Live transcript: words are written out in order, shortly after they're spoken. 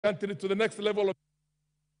country to the next level of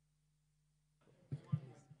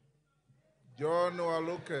John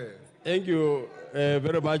Waluke. Thank you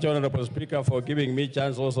very much, Honorable Speaker, for giving me a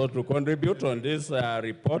chance also to contribute on this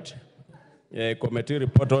report, committee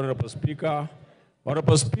report, Honorable Speaker.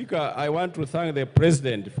 Honorable Speaker, I want to thank the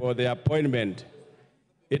President for the appointment.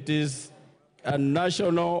 It is a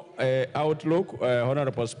national outlook,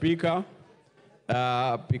 Honorable Speaker,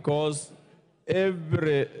 because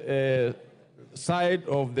every side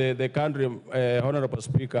of the country, Honorable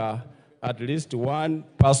Speaker, at least one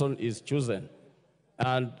person is chosen.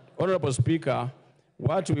 And Honorable Speaker,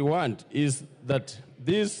 what we want is that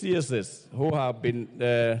these CSS who have been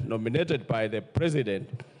nominated by the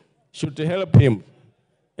President should help him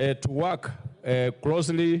to work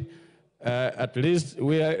closely. At least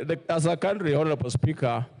we are, as a country, Honorable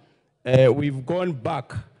Speaker, we've gone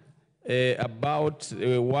back about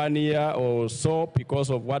 1 year or so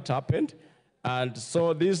because of what happened. And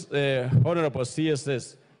so this Honorable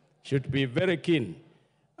CSS should be very keen.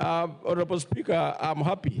 Honorable Speaker, I'm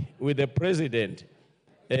happy with the President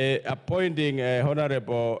appointing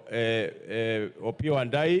Honorable Opio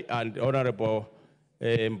Andai and Honorable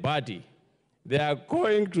Mbadi. They are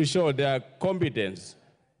going to show their competence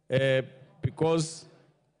because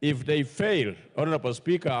if they fail, Honorable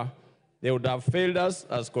Speaker, they would have failed us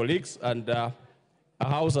as colleagues and a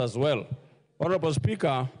House as well. Honorable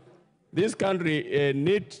Speaker, this country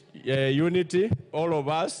needs unity, all of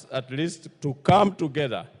us at least, to come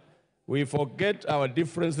together. We forget our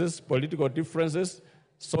differences, political differences,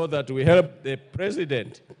 so that we help the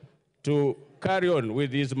President to carry on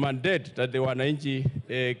with his mandate that the wananchi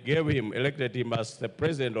gave him, elected him as the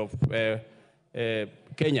President of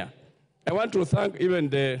Kenya. I want to thank even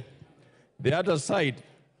the other side,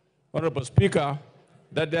 Honorable Speaker,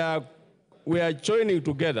 that we are joining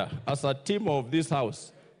together as a team of this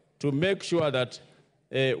House to make sure that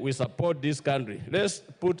we support this country. Let's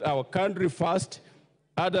put our country first.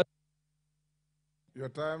 Your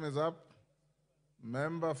time is up.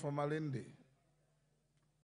 Member for Malindi.